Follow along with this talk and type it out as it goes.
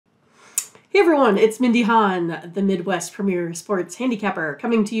Hey everyone, it's Mindy Hahne, the Midwest premier sports handicapper,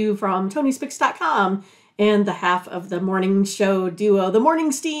 coming to you from TonySpicks.com and the half of the morning show duo, The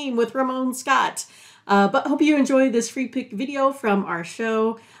Morning Steam with Ramon Scott. But hope you enjoy this free pick video from our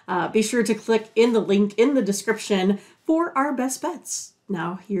show. Be sure to click in the link in the description for our best bets.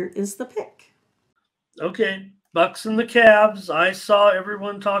 Now here is the pick. Okay, Bucks and the Cavs. I saw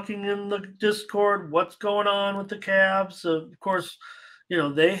everyone talking in the Discord. What's going on with the Cavs? Of course,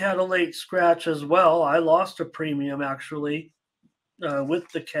 they had a late scratch as well. I lost a premium actually with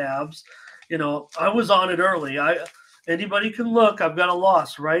the Cavs. I was on it early. Anybody can look. I've got a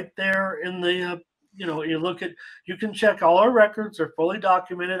loss right there in the. You can check all our records. They're fully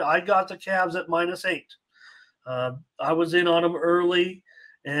documented. I got the Cavs at -8. I was in on them early,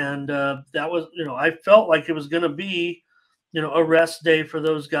 and that was, I felt like it was going to be, a rest day for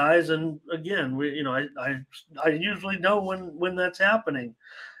those guys. And again, I usually know when that's happening,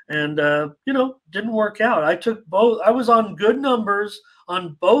 and didn't work out. I took both. I was on good numbers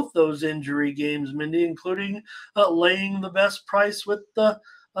on both those injury games, Mindy, including laying the best price with the.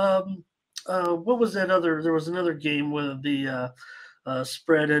 What was that other? There was another game where the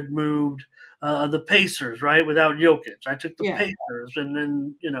spread had moved. The Pacers, right, without Jokic. I took the Pacers, and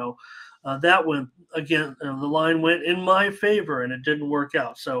then that went again. The line went in my favor, and it didn't work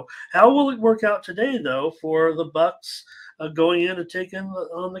out. So, how will it work out today, though, for the Bucks going in to take in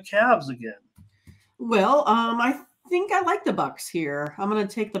on the Cavs again? Well, I think I like the Bucks here. I'm going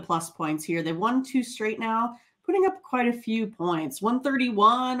to take the plus points here. They've won 2 straight now, putting up quite a few points.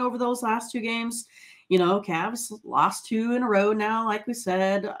 131 over those last 2 games. Cavs lost 2 in a row now, like we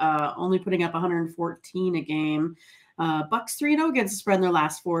said, only putting up 114 a game. Bucks 3-0 against the spread in their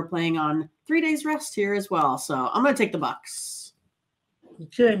last 4, playing on 3 days rest here as well. So I'm going to take the Bucks.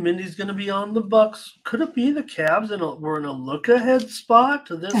 Okay, Mindy's going to be on the Bucks. Could it be the Cavs we're in a look-ahead spot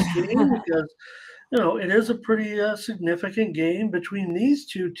to this game? Because, it is a pretty significant game between these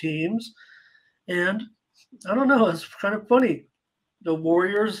 2 teams. And I don't know, it's kind of funny. The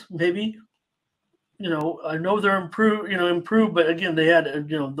Warriors maybe I know they're improved, but again, they had,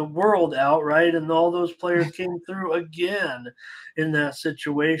 the world out, right? And all those players came through again in that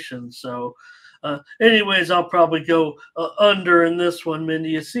situation. So, anyways, I'll probably go under in this one, Mindy.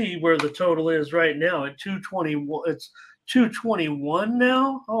 You see where the total is right now at 221. It's 221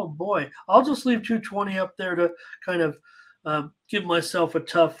 now. Oh boy, I'll just leave 220 up there to kind of give myself a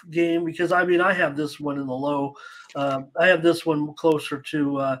tough game, because I have this one in the low. I have this one closer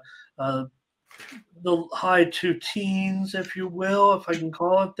to the high 2 teens, if you will, if I can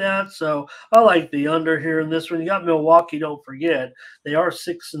call it that. So I like the under here in this one. You got Milwaukee, don't forget. They are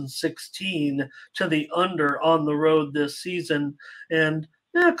 6-16 to the under on the road this season. And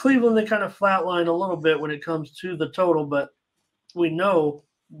Cleveland, they kind of flatline a little bit when it comes to the total, but we know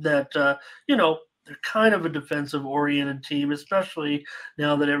that, they're kind of a defensive-oriented team, especially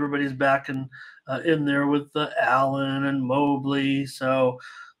now that everybody's back in there with Allen and Mobley. So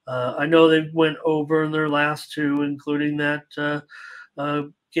I know they went over in their last 2, including that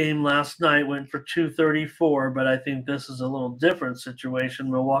game last night, went for 234, but I think this is a little different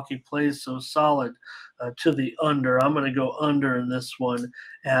situation. Milwaukee plays so solid to the under. I'm going to go under in this one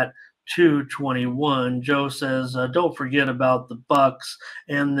at 221. Joe says, don't forget about the Bucks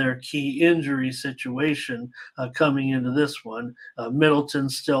and their key injury situation coming into this one.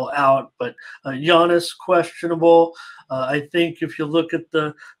 Middleton's still out, but Giannis questionable. I think if you look at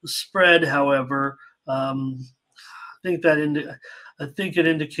the spread, however, I think it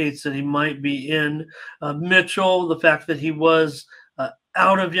indicates that he might be in. Mitchell, the fact that he was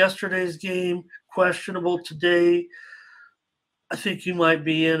out of yesterday's game, questionable today, I think you might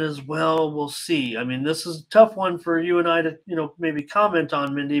be in as well. We'll see. This is a tough one for you and I to, maybe comment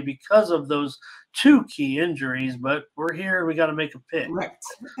on, Mindy, because of those 2 key injuries. But we're here. We got to make a pick. Right.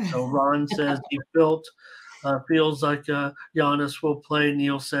 So Ron says he feels like Giannis will play.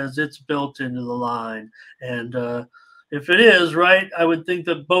 Neil says it's built into the line. And if it is, right, I would think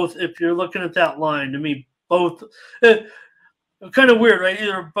that both, if you're looking at that line, to me, both kind of weird, right?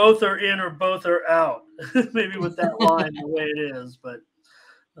 Either both are in or both are out. Maybe with that line the way it is. But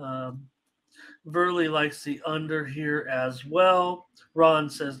Verley likes the under here as well. Ron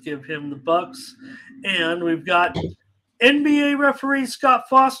says give him the Bucks. And we've got NBA referee Scott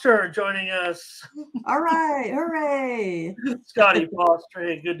Foster joining us. All right, hooray. Scotty Foster,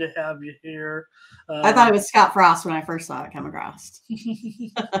 hey, good to have you here. I thought it was Scott Frost when I first saw it come across.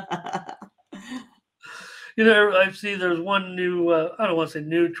 I see there's one new, I don't want to say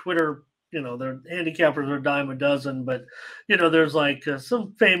new Twitter their handicappers are a dime a dozen, but there's like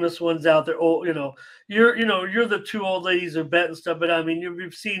some famous ones out there. Oh, you're the two old ladies who bet and stuff, but I mean,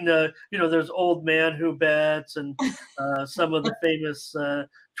 you've seen there's old man who bets and some of the famous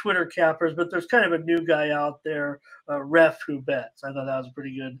Twitter cappers, but there's kind of a new guy out there, Ref, who bets. I thought that was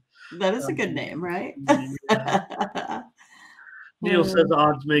pretty good. That is a good name, right? Yeah. Neil says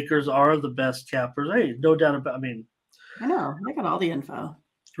odds makers are the best cappers. Hey, no doubt about. I mean, I know they got all the info.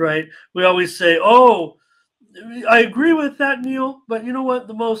 Right. We always say, "Oh, I agree with that, Neil." But you know what?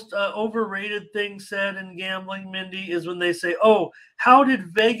 The most overrated thing said in gambling, Mindy, is when they say, "Oh, how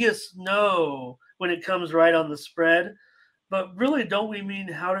did Vegas know?" when it comes right on the spread. But really, don't we mean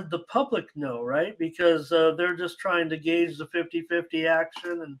how did the public know, right? Because they're just trying to gauge the 50-50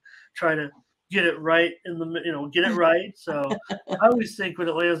 action and try to get it right get it right. So I always think when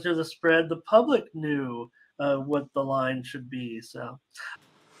it lands near the spread, the public knew what the line should be.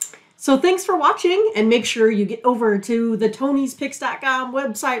 So thanks for watching, and make sure you get over to the Tony'sPicks.com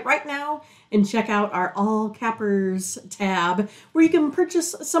website right now and check out our All Cappers tab, where you can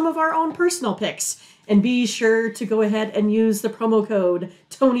purchase some of our own personal picks. And be sure to go ahead and use the promo code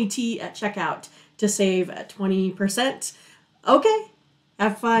TonyT at checkout to save 20%. Okay,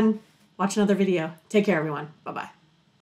 have fun. Watch another video. Take care, everyone. Bye-bye.